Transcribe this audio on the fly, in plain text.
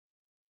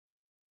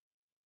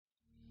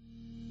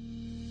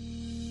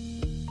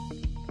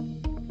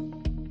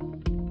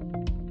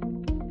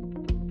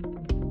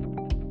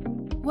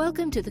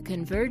Welcome to the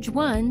Converge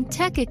One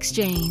Tech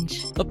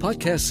Exchange, a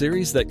podcast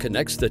series that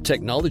connects the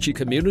technology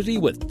community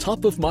with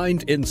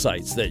top-of-mind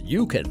insights that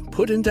you can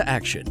put into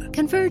action.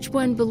 Converge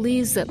One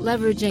believes that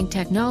leveraging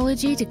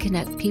technology to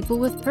connect people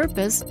with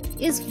purpose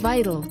is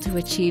vital to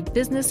achieve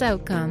business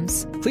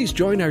outcomes. Please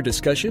join our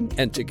discussion,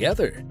 and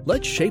together,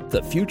 let's shape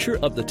the future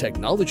of the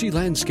technology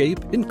landscape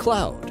in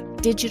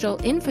cloud, digital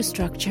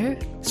infrastructure,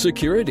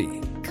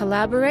 security,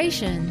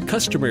 collaboration,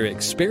 customer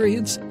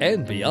experience,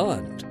 and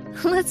beyond.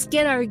 Let's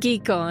get our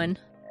geek on.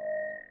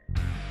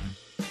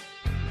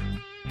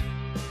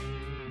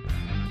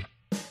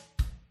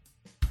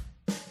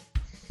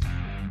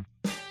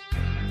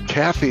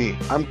 Kathy,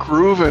 I'm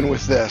grooving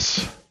with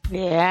this.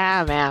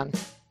 Yeah, man.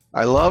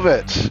 I love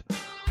it.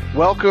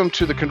 Welcome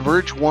to the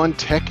Converge One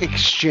Tech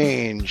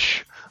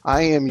Exchange.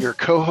 I am your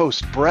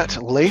co-host,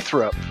 Brett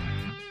Lathrop.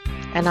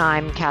 And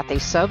I'm Kathy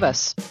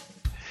Sobus.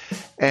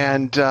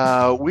 And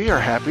we are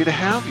happy to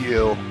have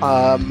you.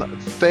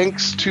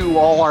 Thanks to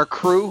all our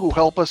crew who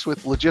help us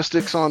with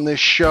logistics on this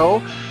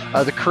show,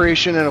 the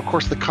creation, and of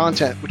course the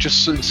content, which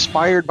is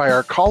inspired by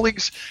our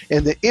colleagues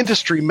and the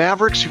industry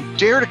mavericks who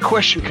dare to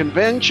question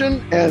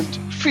convention and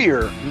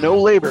fear no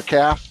labor,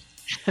 Kath.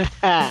 The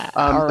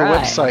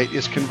website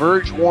is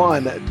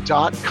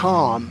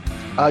convergeone.com.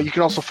 You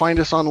can also find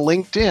us on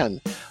LinkedIn.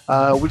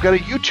 We've got a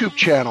YouTube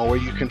channel where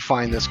you can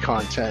find this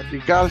content.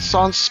 You've got us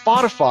on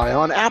Spotify,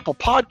 on Apple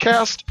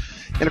Podcast,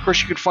 and of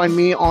course you can find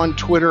me on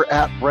Twitter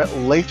at Brett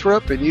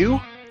Lathrop. And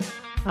you?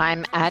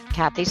 I'm at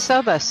Kathy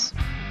Sobus.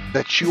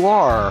 That you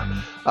are.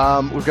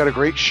 We've got a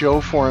great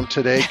show for him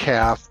today,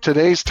 Kath.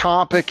 Today's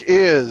topic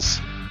is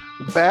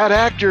bad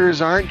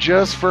actors aren't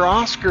just for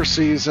Oscar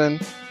season,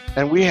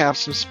 and we have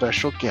some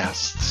special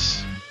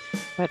guests.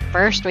 But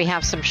first, we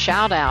have some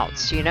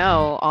shout-outs. You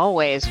know,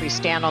 always we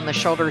stand on the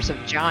shoulders of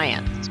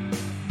giants.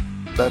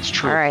 That's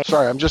true. All right.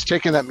 Sorry, I'm just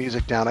taking that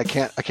music down. I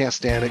can't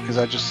stand it because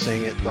I just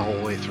sing it the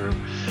whole way through.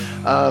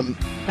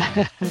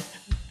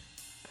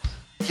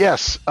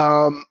 Yes.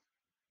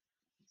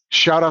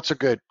 Shout-outs are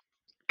good.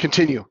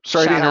 Continue.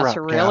 Sorry to interrupt. Shout-outs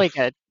are really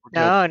Kath.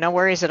 good. No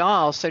worries at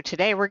all. So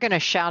today we're going to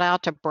shout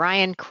out to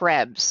Brian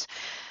Krebs.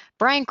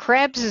 Brian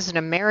Krebs is an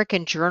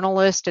American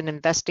journalist and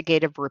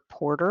investigative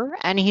reporter,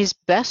 and he's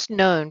best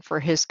known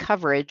for his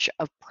coverage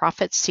of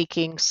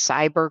profit-seeking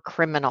cyber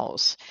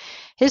criminals.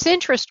 His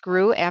interest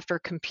grew after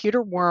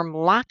Computer Worm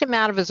locked him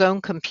out of his own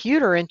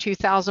computer in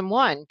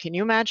 2001. Can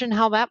you imagine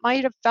how that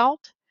might have felt?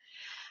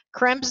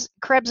 Krebs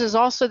is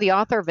also the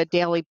author of a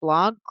daily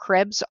blog,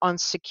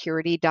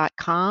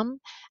 KrebsOnSecurity.com,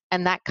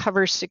 and that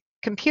covers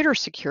computer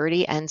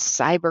security and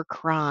cyber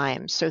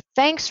crime. So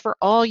thanks for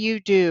all you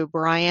do,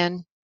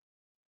 Brian.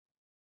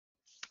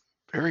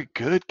 Very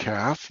good,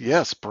 Kath.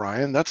 Yes,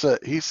 Brian.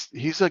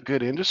 He's a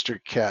good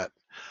industry cat.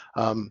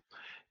 And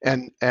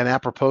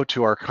apropos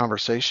to our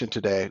conversation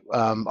today.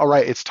 All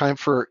right, it's time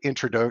for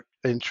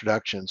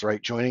introductions, right?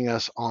 Joining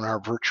us on our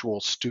virtual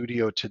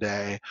studio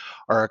today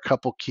are a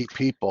couple key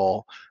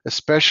people,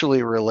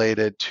 especially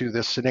related to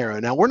this scenario.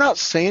 Now, we're not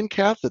saying,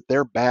 Kath, that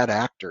they're bad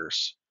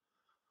actors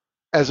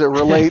as it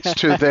relates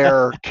to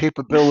their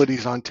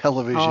capabilities on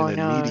television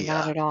and media.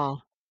 Not at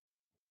all.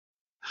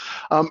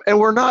 And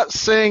we're not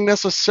saying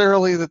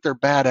necessarily that they're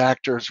bad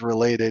actors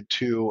related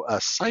to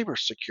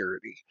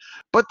cybersecurity,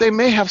 but they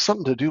may have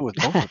something to do with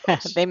both of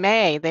us. They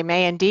may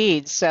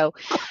indeed. So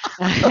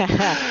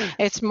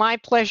it's my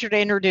pleasure to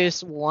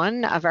introduce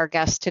one of our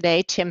guests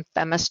today, Tim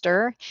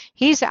Phemister.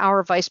 He's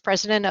our Vice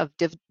President of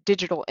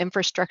Digital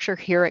Infrastructure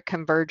here at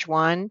Converge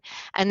One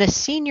and the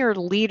Senior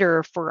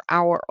Leader for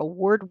our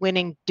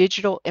award-winning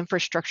Digital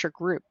Infrastructure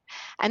Group.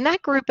 And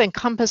that group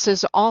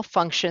encompasses all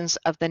functions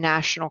of the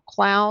national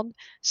cloud,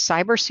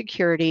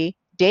 cybersecurity,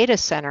 data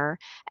center,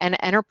 and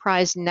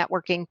enterprise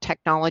networking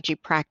technology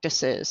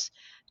practices.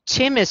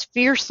 Tim is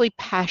fiercely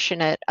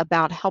passionate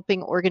about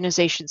helping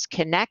organizations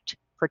connect,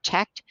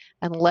 protect,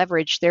 and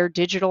leverage their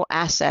digital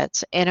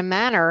assets in a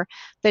manner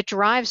that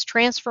drives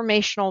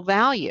transformational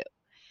value.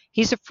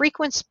 He's a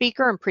frequent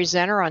speaker and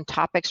presenter on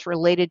topics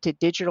related to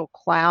digital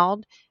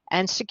cloud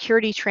and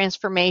security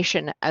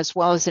transformation, as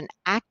well as an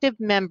active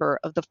member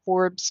of the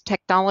Forbes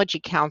Technology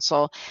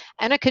Council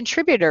and a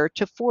contributor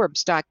to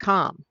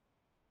Forbes.com.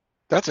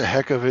 That's a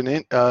heck of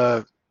an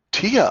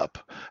tee-up.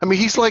 I mean,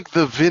 he's like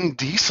the Vin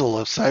Diesel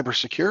of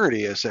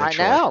cybersecurity,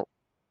 essentially. I know.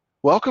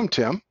 Welcome,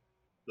 Tim.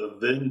 The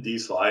Vin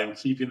Diesel. I am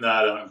keeping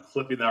that. I'm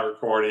clipping that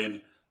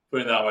recording,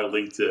 putting that on my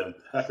LinkedIn.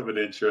 Heck of an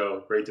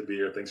intro. Great to be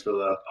here. Thanks for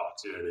the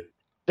opportunity.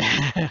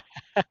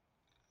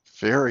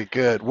 Very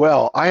good.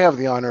 Well, I have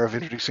the honor of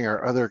introducing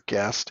our other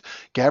guest.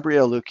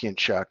 Gabrielle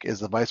Lukianchuk is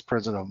the Vice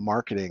President of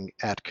Marketing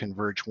at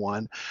Converge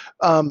One.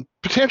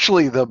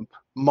 Potentially the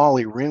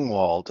Molly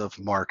Ringwald of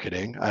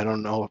marketing. I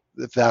don't know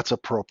if that's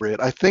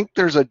appropriate. I think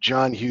there's a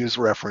John Hughes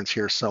reference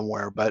here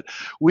somewhere, but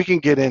we can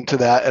get into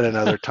that at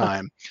another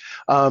time.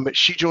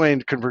 She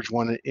joined Converge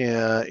One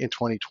in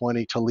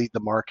 2020 to lead the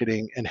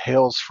marketing and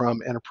hails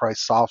from enterprise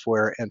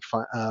software and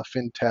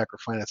fintech or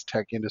finance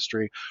tech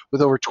industry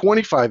with over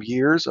 25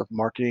 years of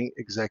marketing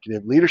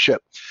executive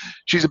leadership.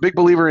 She's a big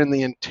believer in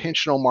the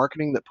intentional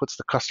marketing that puts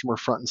the customer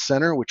front and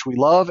center, which we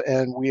love,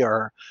 and we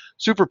are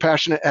super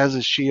passionate, as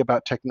is she,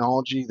 about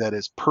technology that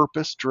is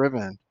purpose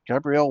driven.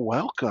 Gabrielle,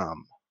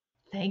 welcome.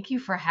 Thank you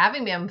for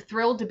having me. I'm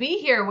thrilled to be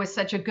here with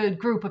such a good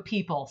group of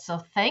people.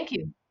 So thank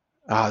you.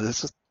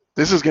 This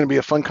is going to be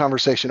a fun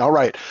conversation. All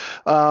right.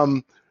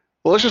 Well,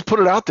 let's just put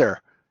it out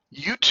there.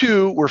 You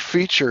two were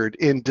featured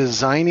in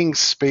Designing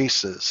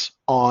Spaces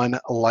on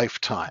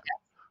Lifetime,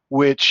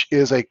 which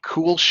is a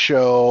cool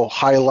show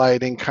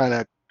highlighting kind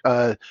of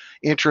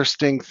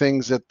interesting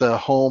things at the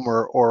home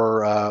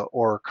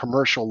or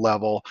commercial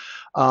level,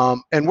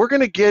 and we're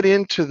going to get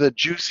into the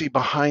juicy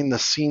behind the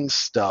scenes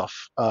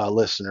stuff,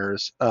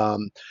 listeners.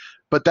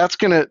 But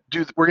we're gonna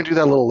do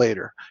that a little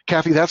later.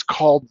 Kathy, that's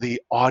called the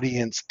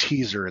audience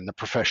teaser in the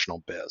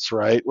professional biz,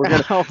 right?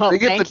 They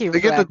get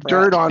the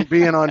dirt on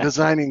being on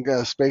Designing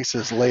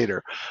Spaces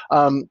later.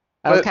 But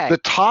the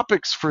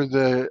topics for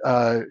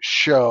the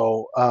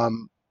show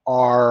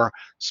are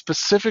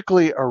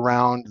specifically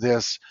around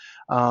this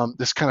kind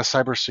of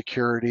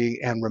cybersecurity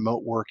and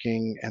remote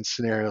working and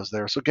scenarios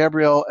there. So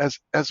Gabrielle, as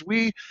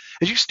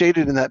you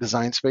stated in that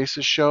Design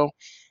Spaces show,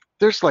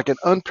 there's like an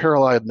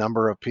unparalleled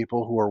number of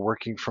people who are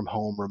working from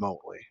home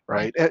remotely,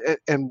 right?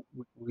 And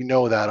we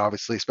know that,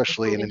 obviously,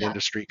 especially in an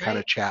industry kind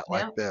of chat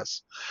like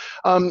this.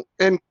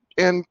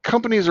 And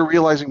companies are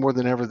realizing more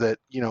than ever that,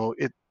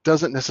 it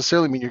doesn't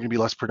necessarily mean you're going to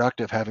be less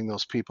productive having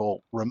those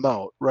people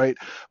remote, right?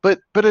 But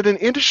at an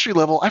industry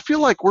level, I feel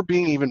like we're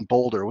being even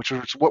bolder, which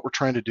is what we're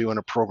trying to do in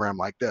a program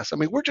like this. I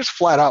mean, we're just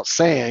flat out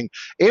saying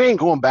it ain't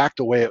going back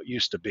the way it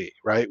used to be,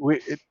 right?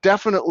 It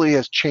definitely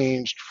has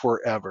changed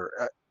forever.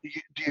 Do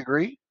you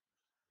agree?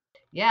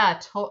 Yeah,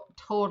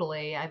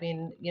 totally. I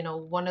mean,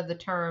 one of the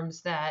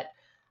terms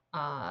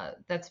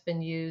that's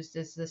been used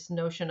is this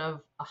notion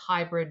of a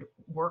hybrid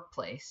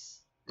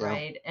workplace,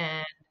 right?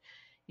 And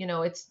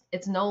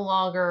it's no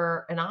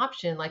longer an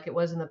option like it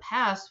was in the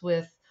past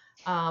with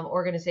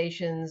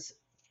organizations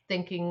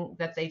thinking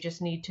that they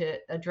just need to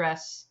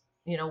address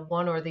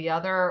one or the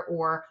other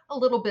or a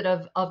little bit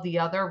of the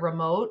other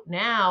remote.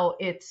 Now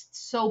it's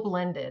so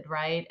blended,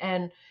 right?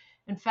 And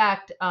in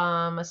fact,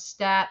 a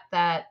stat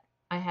that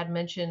I had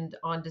mentioned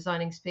on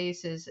Designing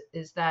Spaces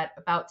is that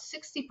about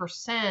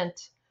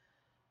 60%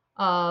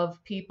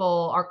 of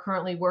people are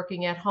currently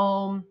working at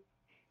home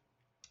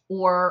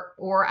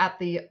or at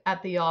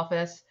the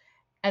office,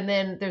 and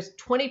then there's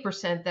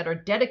 20% that are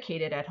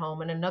dedicated at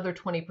home and another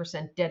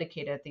 20%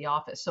 dedicated at the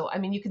office. So I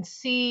mean, you can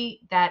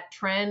see that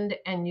trend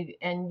and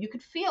you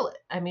could feel it.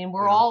 I mean,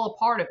 we're all a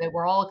part of it,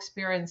 we're all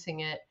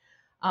experiencing it,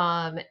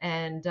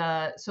 and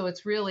so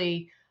it's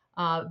really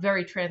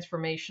very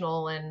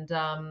transformational,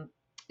 and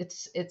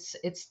it's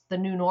the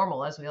new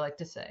normal, as we like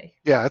to say.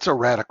 Yeah, it's a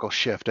radical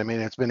shift. I mean,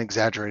 it's been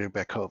exaggerated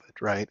by COVID,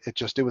 right?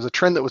 It was a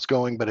trend that was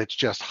going, but it's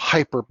just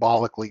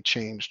hyperbolically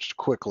changed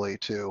quickly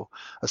to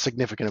a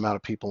significant amount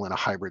of people in a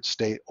hybrid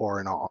state or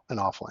an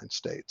offline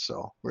state.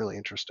 So really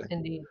interesting.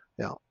 Indeed.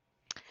 Yeah.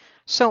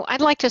 So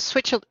I'd like to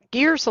switch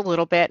gears a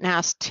little bit and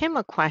ask Tim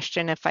a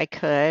question, if I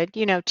could.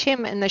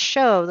 Tim, in the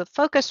show, the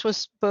focus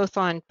was both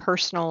on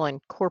personal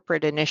and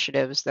corporate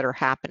initiatives that are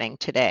happening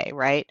today,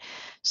 right?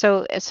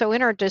 So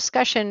in our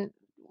discussion,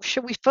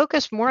 should we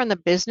focus more on the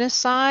business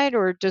side,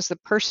 or does the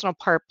personal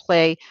part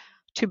play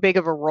too big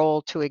of a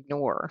role to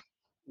ignore?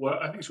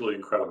 What I think is really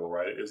incredible,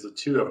 right, is the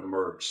two have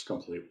merged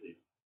completely,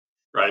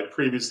 right?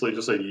 Previously,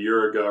 just a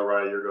year ago,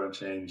 right, a year ago and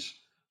change,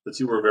 the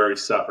two were very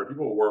separate.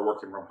 People were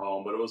working from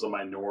home, but it was a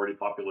minority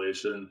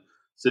population.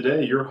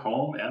 Today, your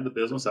home and the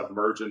business have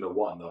merged into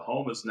one. The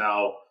home is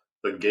now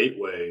the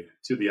gateway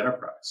to the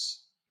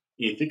enterprise.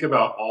 You think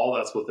about all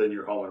that's within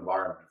your home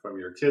environment, from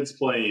your kids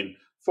playing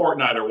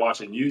Fortnite or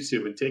watching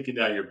YouTube and taking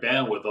down your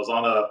bandwidth. I was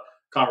on a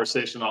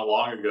conversation not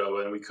long ago,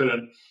 and we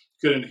couldn't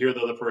hear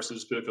the other person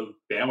just because of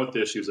bandwidth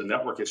issues and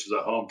network issues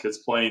at home. Kids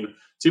playing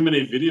too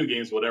many video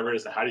games, whatever it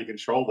is. How do you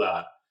control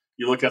that?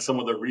 You look at some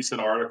of the recent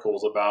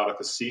articles about a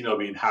casino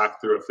being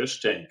hacked through a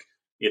fish tank.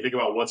 You think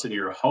about what's in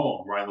your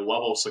home, right? The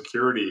level of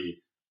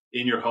security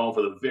in your home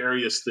for the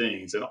various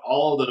things and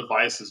all of the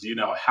devices you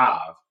now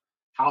have.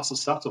 How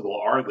susceptible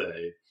are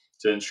they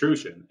to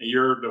intrusion? And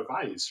your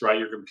device, right?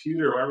 Your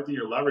computer or everything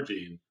you're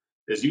leveraging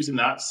is using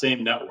that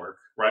same network,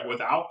 right?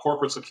 Without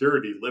corporate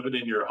security living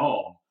in your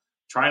home,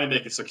 trying to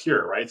make it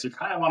secure, right? So you're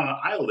kind of on an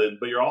island,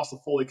 but you're also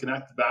fully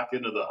connected back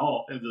into the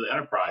home, into the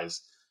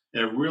enterprise.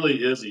 And it really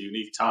is a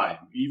unique time.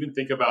 You even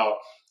think about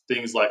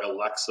things like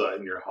Alexa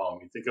in your home.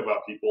 You think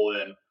about people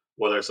in,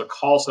 whether it's a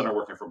call center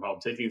working from home,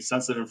 taking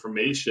sensitive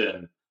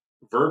information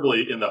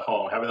verbally in the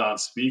home, having it on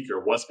speaker,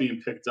 what's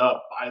being picked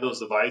up by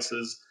those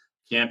devices.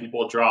 Can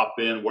people drop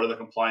in? What are the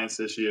compliance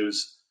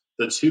issues?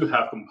 the two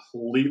have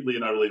completely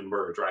and utterly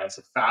merged, right? It's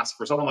a fast,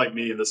 for someone like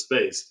me in this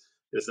space,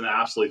 it's an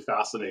absolutely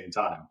fascinating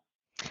time.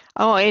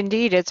 Oh,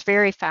 indeed, it's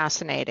very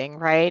fascinating,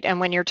 right? And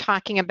when you're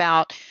talking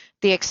about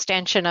the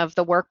extension of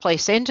the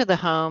workplace into the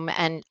home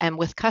and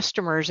with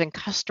customers and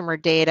customer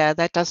data,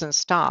 that doesn't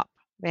stop.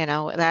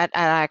 That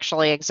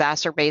actually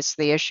exacerbates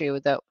the issue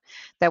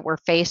that we're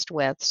faced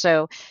with.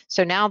 So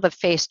now the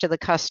face to the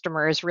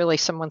customer is really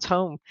someone's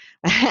home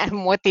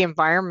and what the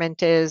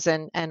environment is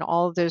and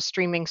all of those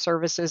streaming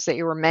services that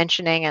you were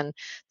mentioning and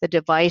the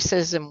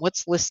devices and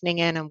what's listening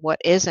in and what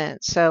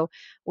isn't. So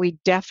we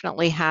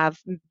definitely have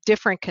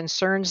different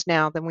concerns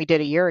now than we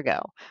did a year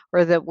ago,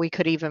 or that we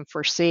could even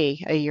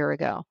foresee a year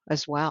ago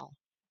as well.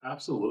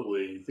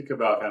 Absolutely. You think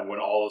about kind of when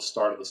all this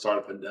started, the start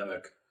of the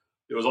pandemic,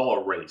 it was all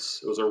a race.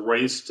 It was a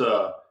race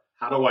to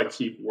how do I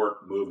keep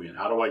work moving?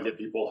 How do I get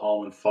people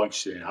home and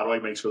functioning? How do I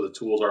make sure the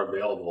tools are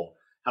available?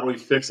 How do we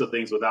fix the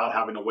things without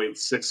having to wait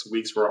 6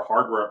 weeks for a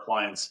hardware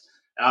appliance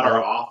at our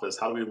Right. office?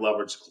 How do we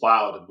leverage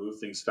cloud and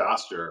move things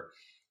faster?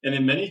 And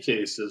in many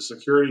cases,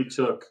 security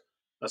took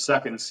a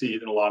second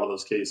seat in a lot of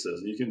those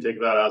cases. And you can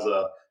take that as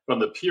from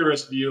the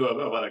purist view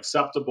of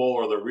unacceptable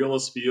or the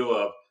realist view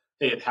of,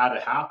 hey, it had to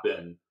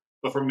happen,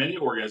 but for many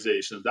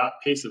organizations, that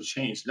pace of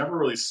change never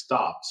really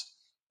stopped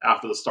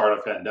after the start of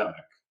the pandemic.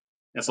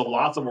 And so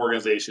lots of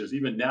organizations,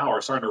 even now, are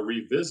starting to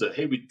revisit,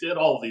 hey, we did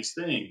all of these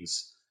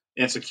things.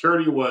 And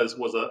security was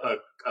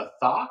a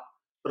thought,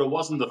 but it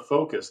wasn't the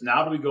focus.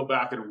 Now do we go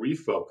back and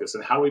refocus?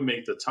 And how do we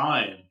make the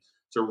time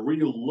to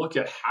really look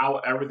at how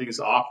everything is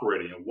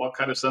operating and what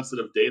kind of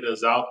sensitive data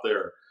is out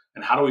there?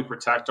 And how do we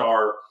protect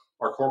our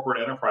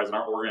corporate enterprise and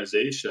our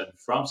organization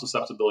from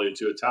susceptibility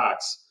to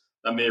attacks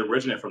that may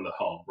originate from the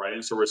home, right?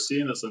 And so we're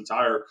seeing this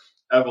entire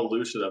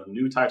evolution of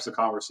new types of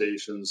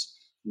conversations,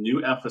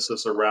 new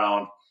emphasis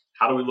around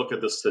how do we look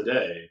at this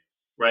today,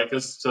 right?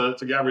 Because to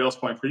Gabrielle's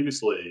point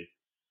previously,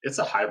 it's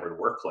a hybrid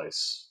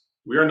workplace.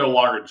 We are no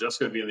longer just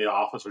going to be in the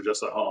office or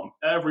just at home.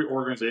 Every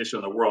organization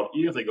in the world,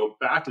 even if they go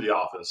back to the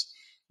office,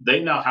 they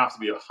now have to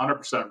be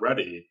 100%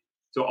 ready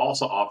to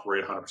also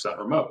operate 100%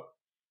 remote,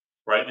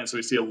 right? And so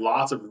we see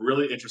lots of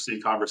really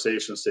interesting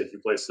conversations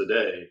taking place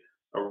today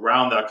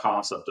around that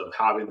concept of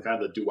having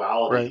kind of the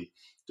Right.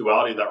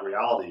 duality of that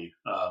reality,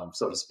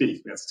 so to speak. I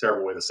mean, that's a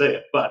terrible way to say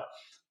it, but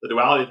the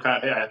duality of kind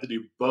of, hey, I have to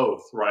do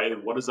both, right?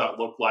 And what does that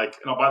look like?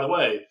 And by the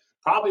way,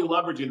 probably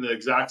leveraging the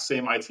exact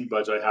same IT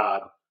budget I had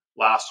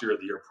last year or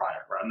the year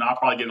prior, right? I'm not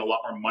probably getting a lot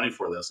more money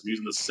for this. I'm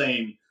using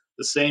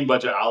the same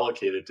budget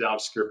allocated to now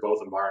secure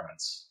both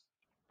environments.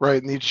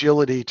 Right. And the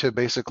agility to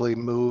basically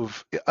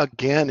move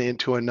again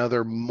into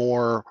another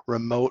more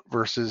remote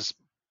versus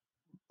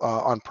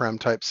on-prem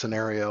type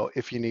scenario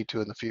if you need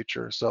to in the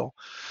future. So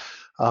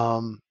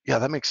yeah,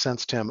 that makes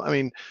sense, Tim. I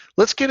mean,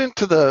 let's get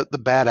into the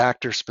bad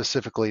actors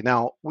specifically.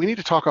 Now, we need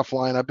to talk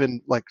offline. I've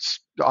been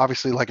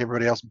obviously like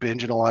everybody else,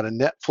 binging a lot of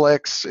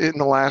Netflix in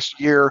the last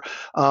year,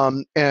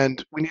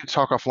 and we need to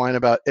talk offline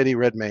about Eddie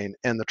Redmayne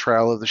and the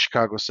trial of the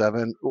Chicago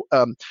Seven.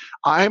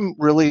 I'm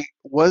really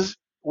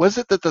was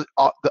it that the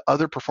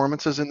other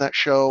performances in that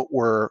show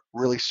were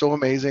really so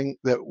amazing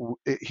that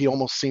he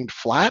almost seemed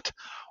flat,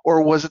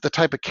 or was it the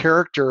type of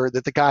character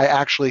that the guy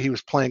actually he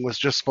was playing was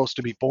just supposed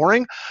to be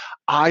boring?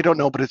 I don't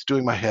know, but it's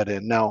doing my head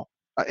in now.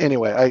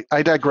 Anyway,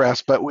 I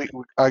digress, but we'll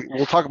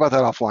talk about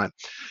that offline.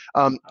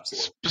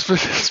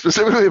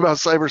 Specifically about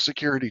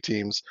cybersecurity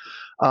teams.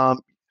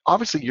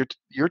 Obviously,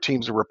 your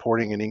teams are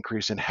reporting an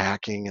increase in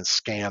hacking and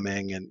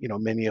scamming, and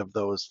many of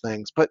those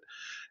things. But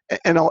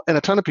and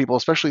a ton of people,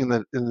 especially in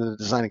the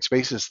designing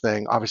spaces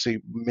thing,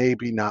 obviously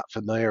maybe not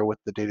familiar with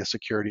the data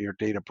security or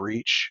data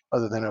breach,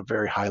 other than a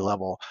very high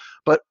level.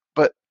 But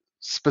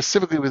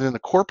specifically within the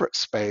corporate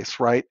space,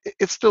 right?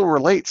 It still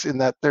relates in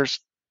that there's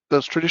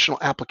those traditional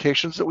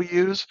applications that we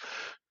use.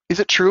 Is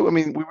it true? I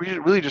mean, we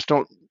really just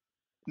don't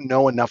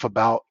know enough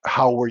about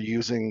how we're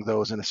using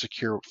those in a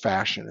secure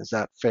fashion. Is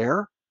that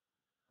fair?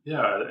 Yeah,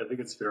 I think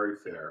it's very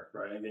fair,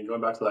 right? And going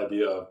back to the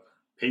idea of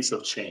pace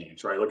of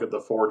change, right? Look at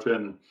the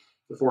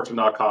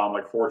Fortune.com,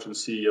 like Fortune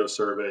CEO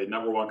survey.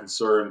 Number one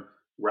concern,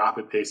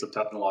 rapid pace of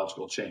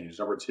technological change.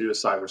 Number two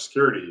is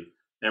cybersecurity.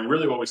 And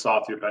really what we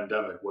saw through the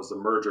pandemic was the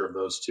merger of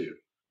those two,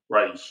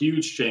 right?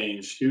 Huge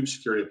change, huge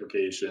security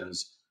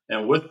implications.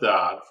 And with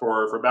that,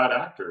 for bad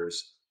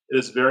actors, it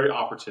is very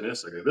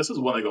opportunistic. This is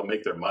when they go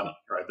make their money,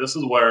 right? This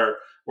is where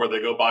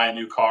they go buy a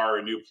new car,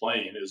 a new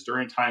plane, is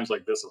during times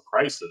like this of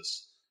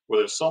crisis where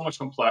there's so much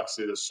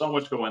complexity, there's so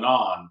much going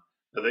on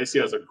that they see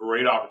it as a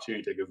great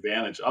opportunity to take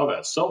advantage of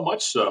it. So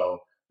much so,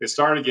 they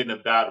started getting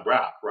a bad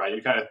rap, right?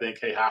 You kind of think,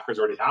 hey, hackers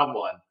already have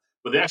one.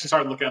 But they actually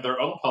started looking at their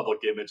own public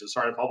image and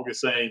started publicly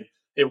saying,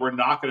 hey, we're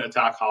not going to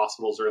attack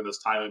hospitals during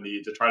this time of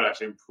need to try to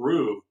actually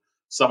improve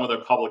some of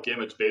their public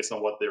image based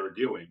on what they were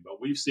doing.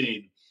 But we've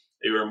seen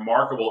a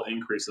remarkable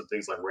increase in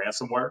things like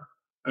ransomware.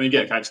 I mean,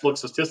 again, kind of look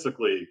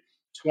statistically,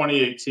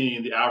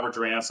 2018, the average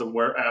ransom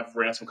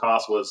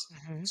cost was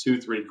Mm-hmm.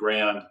 2-3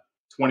 grand.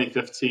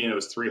 2015, it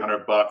was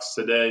 $300.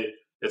 Today,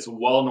 it's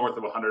well north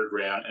of 100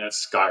 grand, and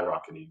it's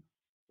skyrocketing.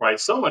 right?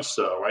 So much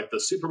so, right? The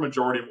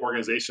supermajority of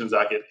organizations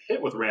that get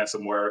hit with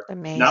ransomware now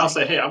Amazing.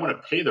 say, hey, I'm going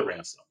to pay the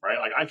ransom, right?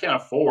 Like I can't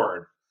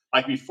afford,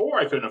 like before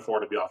I couldn't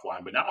afford to be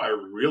offline, but now I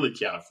really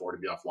can't afford to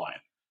be offline.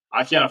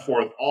 I can't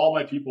afford all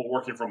my people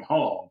working from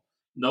home,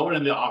 no one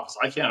in the office.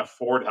 I can't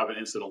afford to have an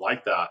incident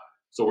like that.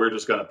 So we're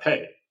just going to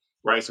pay,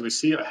 right? So we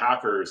see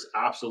hackers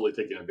absolutely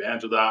taking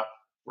advantage of that.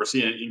 We're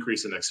seeing an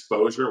increase in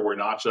exposure. We're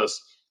not just,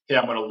 hey,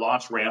 I'm going to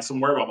launch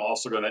ransomware, but I'm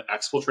also going to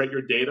exfiltrate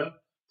your data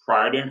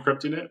prior to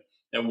encrypting it.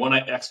 And when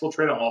I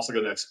exfiltrate, I'm also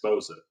going to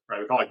expose it, right?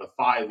 We call it like the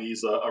 5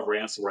 E's of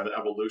ransomware, the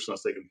evolution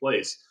that's taken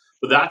place.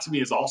 But that to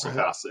me is also Right.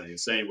 fascinating,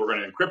 saying we're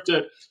going to encrypt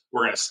it,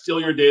 we're going to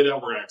steal your data,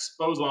 we're going to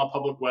expose it on the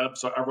public web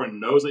so everyone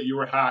knows that you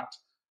were hacked,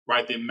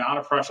 right? The amount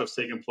of pressure that's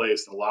taken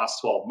place in the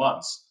last 12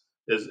 months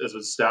is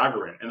been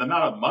staggering. And the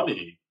amount of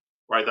money,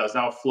 right, that's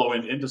now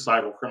flowing into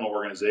cyber criminal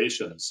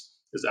organizations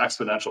is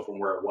exponential from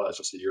where it was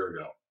just a year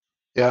ago.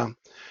 Yeah.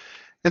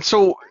 And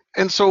so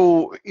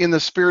in the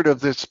spirit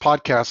of this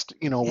podcast,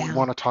 we Yeah.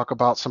 want to talk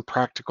about some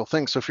practical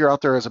things. So if you're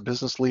out there as a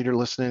business leader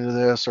listening to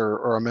this,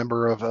 or a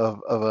member of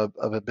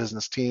a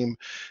business team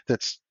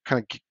that's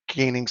kind of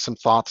gaining some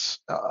thoughts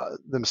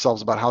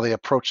themselves about how they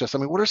approach this, I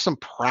mean, what are some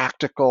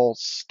practical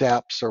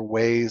steps or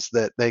ways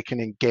that they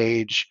can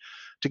engage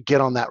to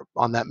get on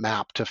that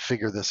map to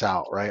figure this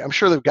out, right? I'm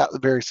sure they've got the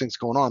various things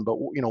going on, but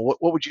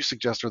what would you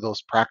suggest are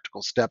those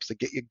practical steps that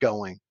get you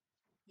going?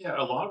 Yeah,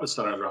 a lot of it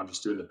centers around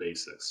just doing the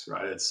basics,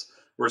 right? It's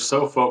we're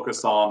so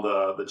focused on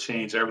the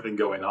change, everything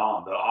going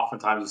on, that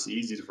oftentimes it's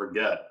easy to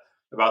forget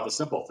about the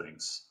simple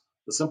things.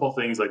 The simple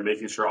things like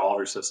making sure all of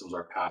your systems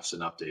are patched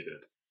and updated,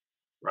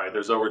 right?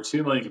 There's over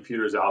 2 million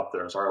computers out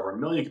there, sorry, over a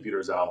million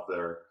computers out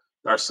there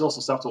that are still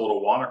susceptible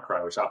to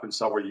WannaCry, which happened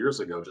several years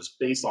ago, just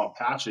based on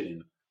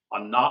patching,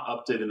 on not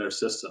updating their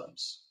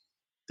systems.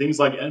 Things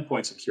like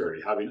endpoint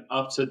security, having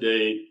up to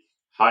date,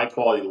 high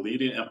quality,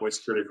 leading endpoint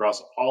security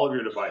across all of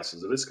your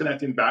devices. If it's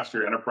connecting back to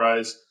your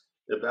enterprise,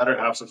 it better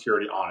have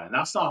security on it. And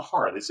that's not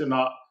hard. These are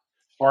not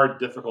hard,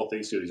 difficult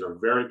things to do. These are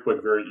very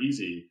quick, very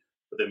easy,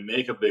 but they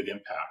make a big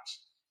impact,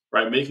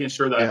 right? Making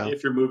sure that Yeah.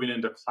 if you're moving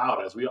into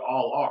cloud, as we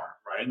all are,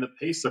 right, and the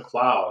pace of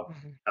cloud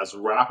Mhm. has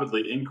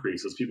rapidly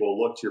increased as people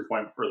look to your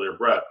point earlier,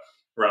 Brett,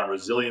 around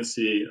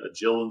resiliency,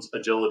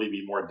 agility,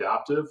 be more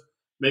adaptive,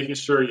 making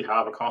sure you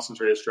have a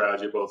concentrated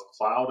strategy, both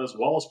cloud as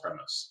well as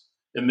premise.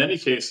 In many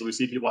cases, we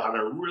see people having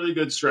a really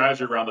good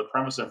strategy around the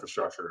premise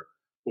infrastructure.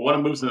 But when it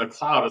moves into the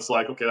cloud, it's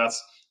like, okay,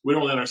 we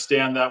don't really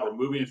understand that. We're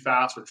moving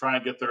fast. We're trying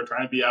to get there,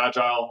 trying to be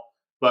agile,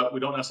 but we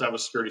don't necessarily have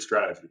a security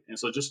strategy. And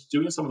so just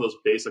doing some of those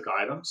basic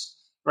items,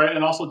 right?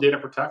 And also data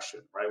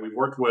protection, right? We've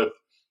worked with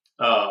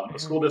a Mhm.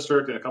 school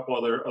district and a couple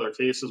other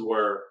cases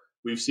where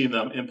we've seen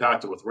them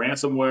impacted with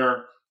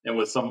ransomware and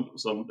with some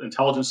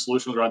intelligence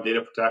solutions around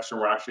data protection.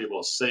 We're actually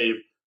able to save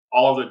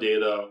all of their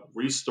data,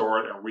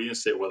 restore it, and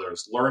reinstate, whether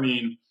it's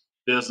learning,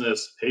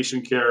 business,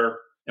 patient care.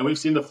 And we've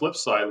seen the flip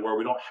side where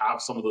we don't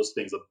have some of those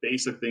things, the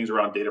basic things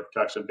around data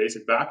protection,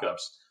 basic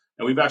backups.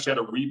 And we've actually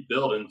had to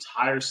rebuild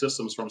entire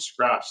systems from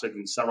scratch,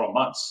 taking several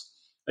months.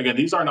 Again,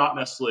 these are not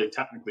necessarily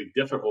technically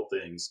difficult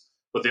things,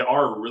 but they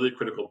are really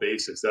critical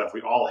basics that if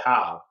we all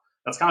have,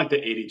 that's kind of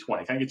like the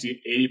 80-20, kind of gets you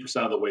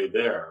 80% of the way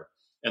there.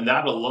 And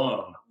that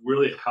alone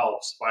really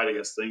helps fight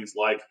against things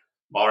like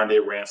modern day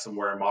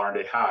ransomware and modern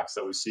day hacks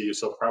that we see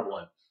so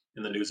prevalent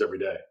in the news every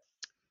day.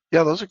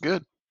 Yeah, those are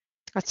good.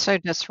 That's so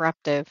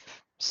disruptive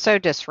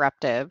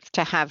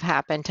to have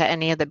happen to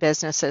any of the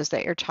businesses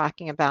that you're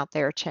talking about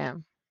there,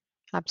 Tim.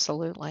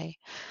 Absolutely.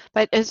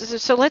 But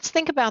so let's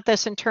think about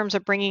this in terms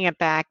of bringing it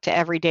back to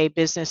everyday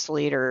business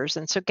leaders.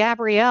 And so,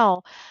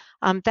 Gabrielle,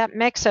 that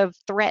mix of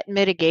threat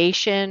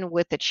mitigation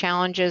with the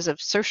challenges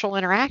of social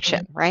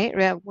interaction,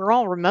 right? We're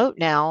all remote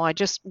now. I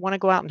just want to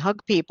go out and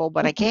hug people,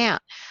 but I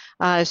can't.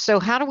 So,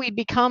 how do we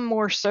become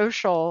more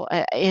social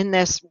in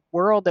this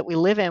world that we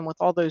live in with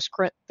all those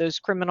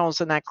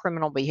criminals and that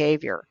criminal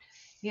behavior?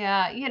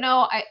 Yeah,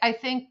 I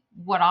think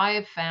what I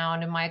have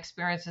found in my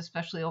experience,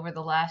 especially over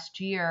the last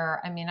year,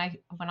 I mean,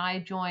 when I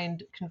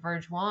joined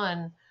Converge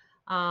One,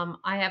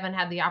 I haven't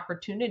had the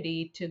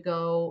opportunity to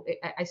go.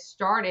 I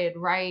started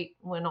right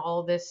when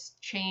all this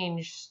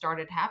change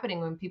started happening,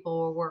 when people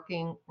were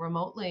working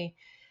remotely,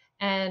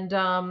 and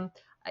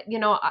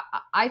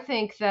I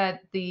think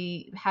that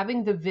the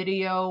having the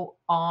video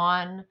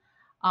on,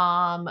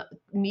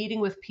 meeting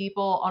with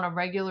people on a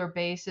regular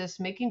basis,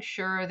 making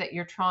sure that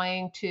you're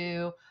trying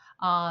to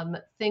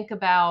think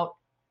about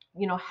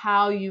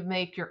how you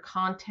make your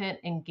content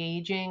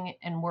engaging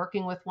and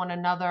working with one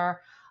another,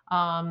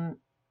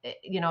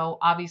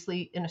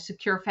 obviously in a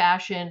secure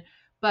fashion,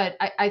 but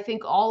I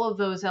think all of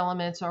those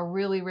elements are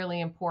really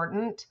really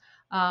important.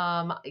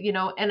 And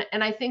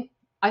I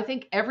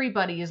think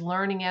everybody is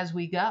learning as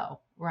we go,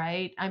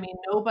 right? I mean,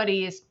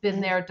 nobody has been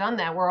Mhm. there, done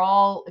that. We're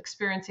all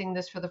experiencing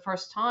this for the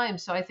first time.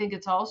 So I think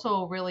it's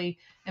also really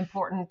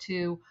important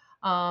to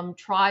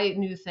try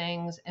new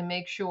things and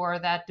make sure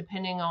that,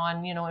 depending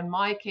on, in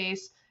my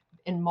case,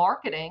 in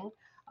marketing,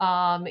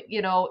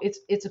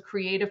 it's a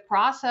creative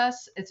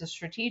process, it's a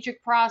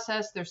strategic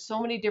process. There's so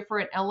many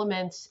different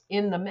elements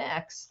in the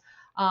mix.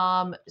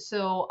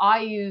 So I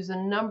use a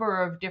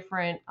number of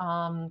different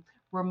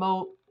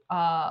remote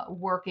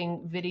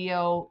working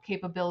video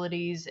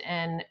capabilities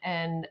and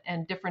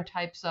different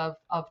types of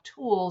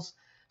tools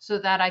so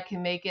that I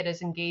can make it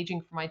as engaging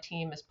for my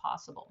team as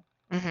possible.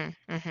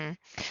 Mm-hmm, mm-hmm.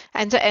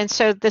 And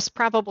so this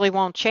probably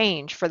won't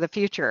change for the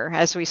future,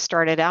 as we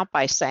started out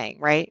by saying,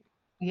 right?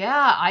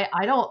 Yeah,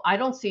 I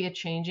don't see it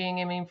changing.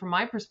 I mean, from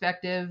my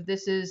perspective,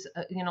 this is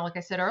like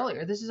I said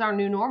earlier, this is our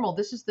new normal.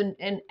 This is the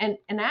and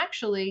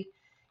actually,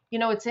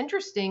 it's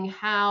interesting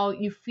how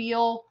you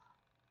feel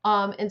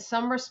in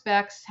some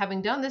respects,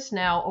 having done this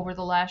now over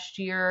the last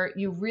year,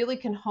 you really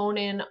can hone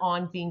in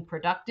on being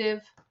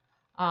productive,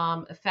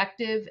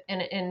 effective,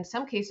 and in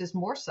some cases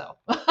more so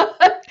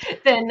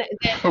than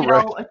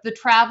the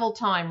travel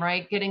time,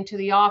 right? Getting to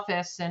the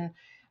office and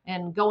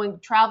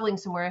traveling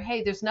somewhere.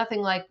 Hey, there's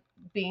nothing like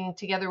being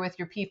together with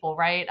your people,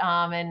 right?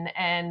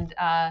 And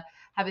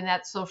having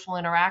that social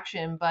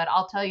interaction. But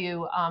I'll tell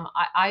you,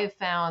 I have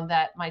found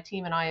that my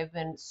team and I have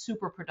been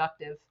super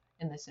productive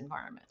in this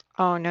environment.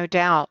 Oh, no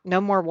doubt.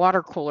 No more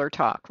water cooler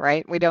talk,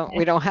 right? We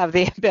don't have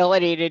the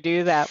ability to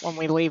do that when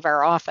we leave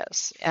our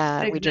office.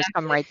 Exactly. We just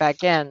come right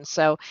back in.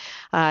 So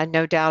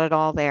no doubt at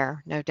all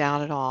there. No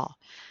doubt at all.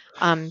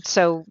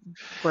 So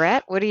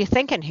Brett, what are you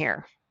thinking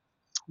here?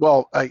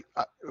 Well,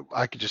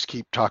 I could just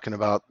keep talking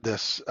about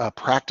this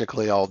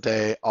practically all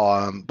day,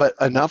 but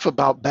enough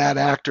about bad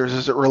actors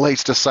as it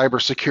relates to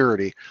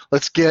cybersecurity.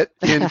 Let's get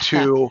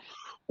into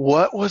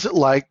what was it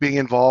like being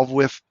involved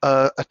with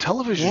a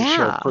television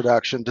show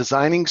production,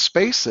 designing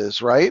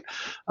spaces, right?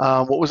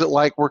 What was it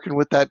like working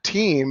with that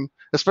team,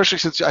 especially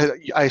since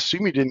I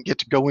assume you didn't get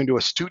to go into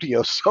a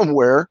studio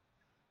somewhere,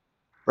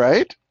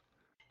 right?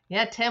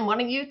 Yeah, Tim, why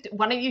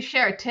don't you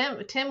share?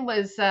 Tim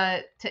was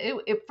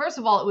first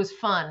of all, it was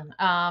fun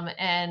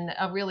and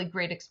a really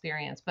great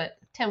experience. But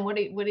Tim, what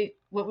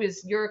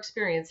was your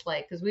experience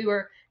like? Because we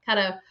were kind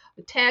of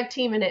tag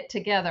teaming it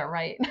together,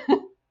 right?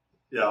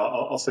 Yeah,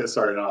 I'll say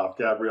starting off,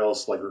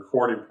 Gabrielle's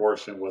recording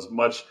portion was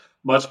much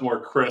more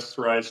crisp,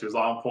 right? She was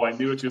on point,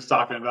 knew what she was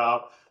talking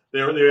about. They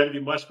had to be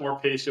much more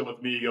patient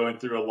with me going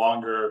through a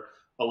longer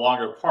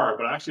part.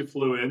 But I actually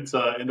flew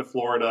into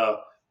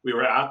Florida. We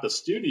were at the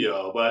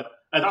studio, but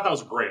I thought that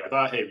was great. I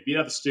thought, hey, being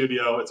at the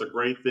studio, it's a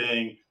great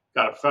thing.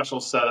 Got a professional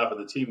setup,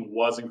 and the team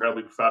was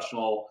incredibly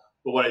professional.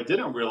 But what I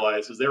didn't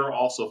realize is they were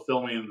also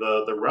filming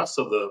the rest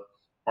of the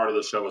part of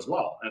the show as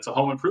well. And it's a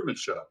home improvement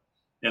show.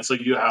 And so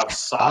you have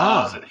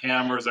saws and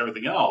hammers,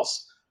 everything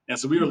else. And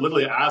so we were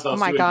literally, as I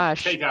was doing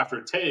take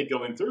after take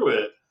going through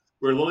it,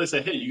 we were literally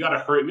saying, hey, you got to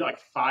hurry. We have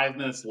 5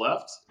 minutes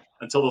left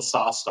until the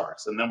saw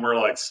starts. And then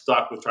we're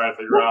stuck with trying to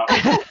figure out,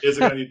 is it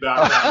going to be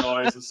background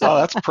noise? And so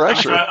that's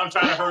pressure. I'm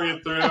trying to hurry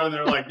it through. And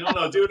they're like,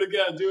 no, do it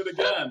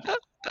again.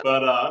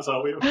 But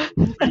so we made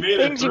it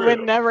things you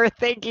would never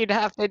think you'd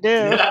have to do.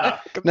 Yeah.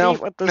 Now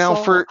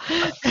for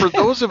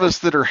those of us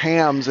that are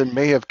hams and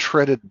may have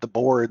treaded the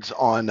boards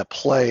on a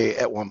play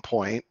at one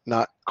point,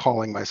 not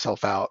calling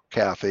myself out,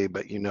 Kathy,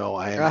 but I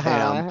am a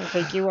ham. I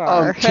think you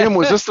are. Tim,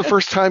 was this the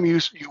first time you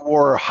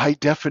wore high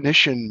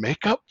definition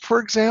makeup, for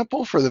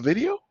example, for the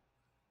video?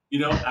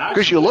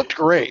 Because you looked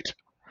great.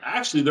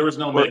 Actually, there was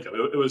no makeup.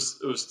 It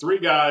was 3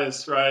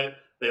 guys, right?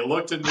 They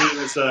looked at me and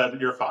they said,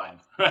 "You're fine."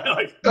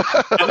 Right?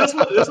 And this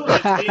was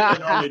a team that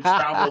normally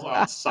travels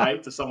on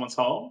site to someone's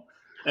home,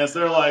 and so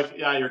they're like,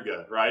 "Yeah, you're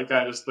good, right?"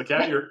 Kind of just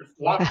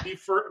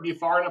be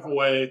far enough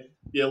away,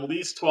 be at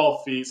least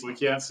 12 feet, so we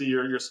can't see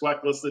your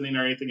sweat glistening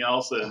or anything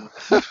else, and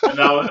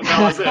that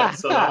was it.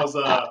 So that was I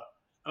don't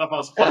know if I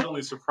was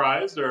pleasantly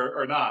surprised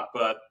or not,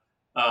 but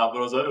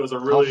it was a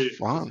really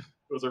fun.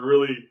 It was a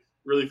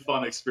really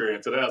fun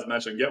experience. And as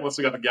mentioned, once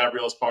we got to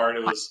Gabrielle's part,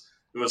 it was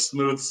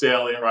smooth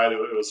sailing, right?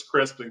 It was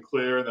crisp and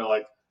clear, and they're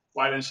like,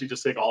 "Why didn't she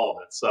just take all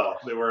of it?" So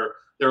they were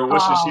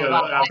wishing she had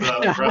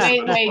the rest of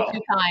it. Way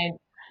too kind.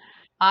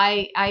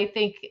 I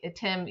think,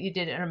 Tim, you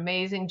did an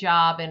amazing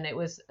job, and it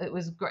was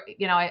great.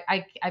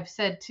 I've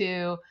said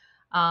to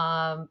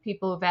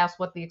people who've asked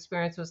what the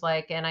experience was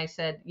like, and I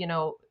said,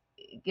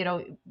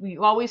 we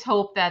always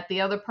hope that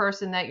the other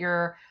person that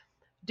you're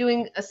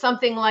doing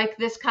something like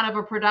this kind of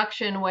a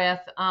production with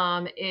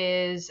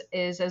is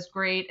as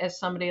great as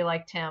somebody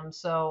like Tim.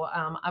 So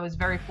I was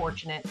very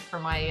fortunate for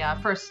my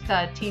first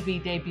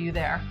TV debut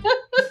there.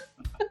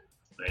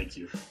 Thank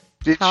you.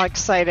 How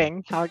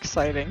exciting.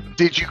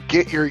 Did you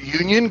get your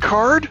union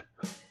card?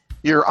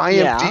 Your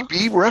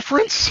IMDb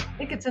reference? I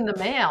think it's in the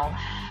mail,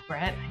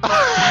 Brett.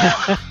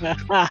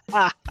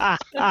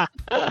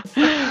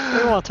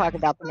 We won't talk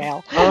about the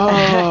mail.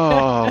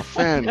 Oh,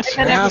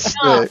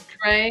 fantastic.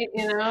 Right,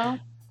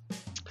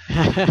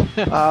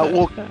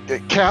 well,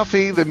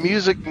 Kathy, the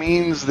music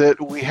means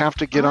that we have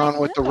to get on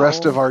with the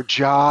rest of our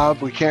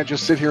job. We can't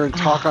just sit here and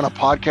talk on a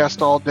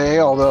podcast all day,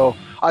 although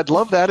I'd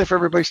love that if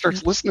everybody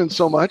starts listening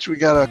so much. We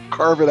got to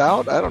carve it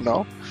out. I don't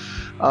know.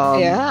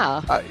 A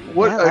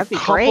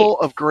couple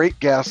of great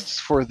guests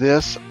for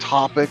this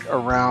topic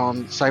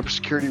around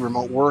cybersecurity,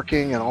 remote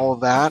working, and all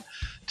of that.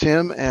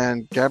 Tim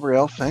and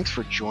Gabrielle, thanks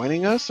for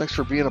joining us. Thanks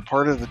for being a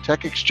part of the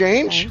Tech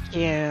Exchange. Thank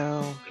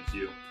you. Thank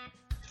you.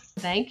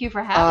 Thank you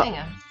for having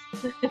us.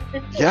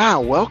 Yeah,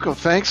 welcome.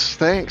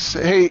 Thanks.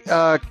 Hey,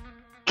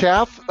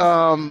 Kath,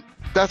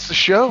 that's the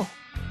show.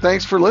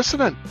 Thanks for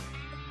listening.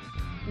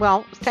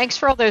 Well, thanks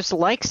for all those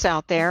likes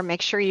out there.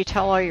 Make sure you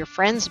tell all your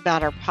friends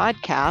about our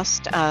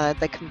podcast,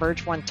 the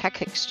Converge One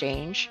Tech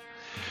Exchange.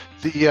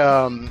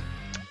 The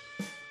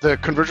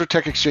Converge One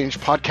Tech Exchange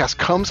podcast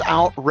comes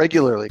out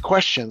regularly.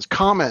 Questions,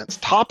 comments,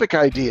 topic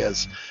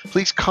ideas.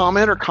 Please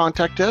comment or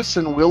contact us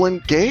and we'll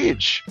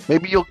engage.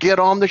 Maybe you'll get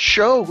on the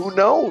show. Who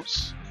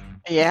knows?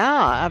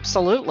 Yeah,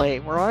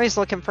 absolutely. We're always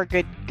looking for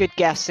good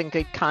guests and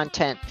good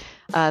content.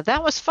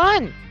 That was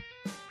fun.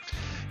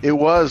 It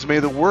was. May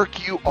the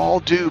work you all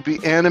do be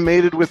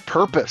animated with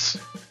purpose.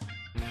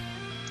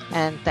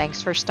 And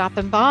thanks for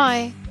stopping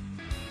by.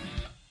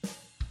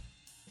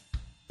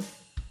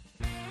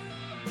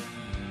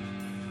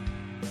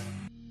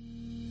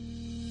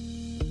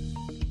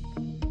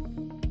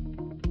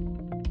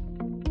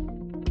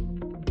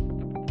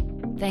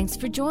 Thanks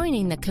for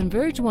joining the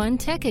Converge One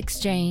Tech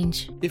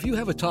Exchange. If you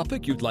have a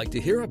topic you'd like to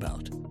hear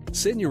about,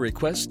 send your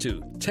request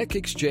to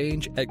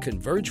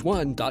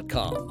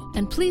techexchange@convergeone.com.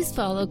 And please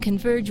follow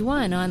Converge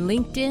One on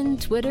LinkedIn,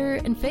 Twitter,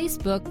 and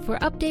Facebook for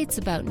updates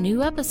about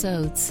new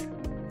episodes.